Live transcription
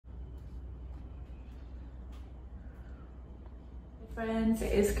Friends,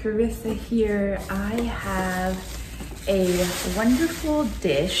 it is Carissa here. I have a wonderful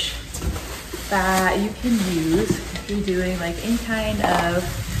dish that you can use if you're doing like any kind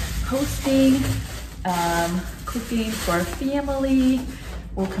of hosting, cooking for family.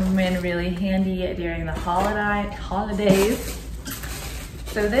 Will come in really handy during the holidays.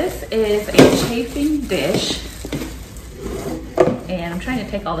 So this is a chafing dish, and I'm trying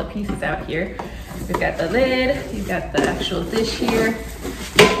to take all the pieces out here. We've got the lid, you've got the actual dish here,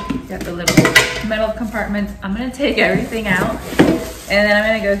 you've got the little metal compartments. I'm gonna take everything out, and then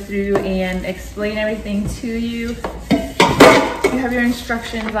I'm gonna go through and explain everything to you. You have your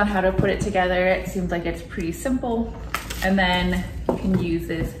instructions on how to put it together. It seems like it's pretty simple, and then you can use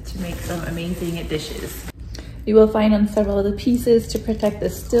this to make some amazing dishes. You will find on several of the pieces to protect the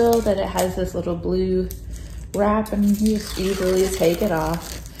still that it has this little blue wrap, and you just easily take it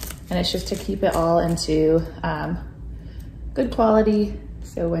off. And it's just to keep it all into good quality.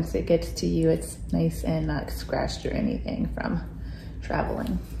 So once it gets to you, it's nice and not scratched or anything from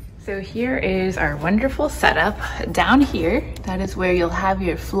traveling. So here is our wonderful setup. Down here, that is where you'll have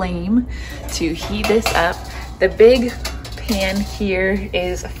your flame to heat this up. The big pan here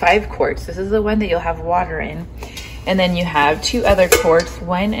is 5 quarts. This is the one that you'll have water in. And then you have 2 other quarts,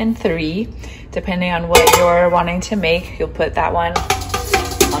 1 and 3, depending on what you're wanting to make. You'll put that one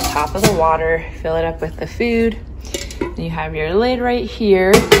on top of the water, fill it up with the food. Then you have your lid right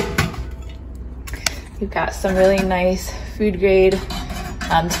here. You've got some really nice food grade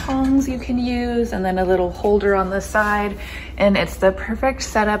tongs you can use, and then a little holder on the side. And it's the perfect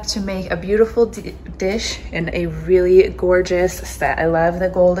setup to make a beautiful dish in a really gorgeous set. I love the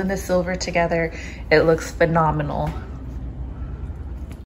gold and the silver together. It looks phenomenal.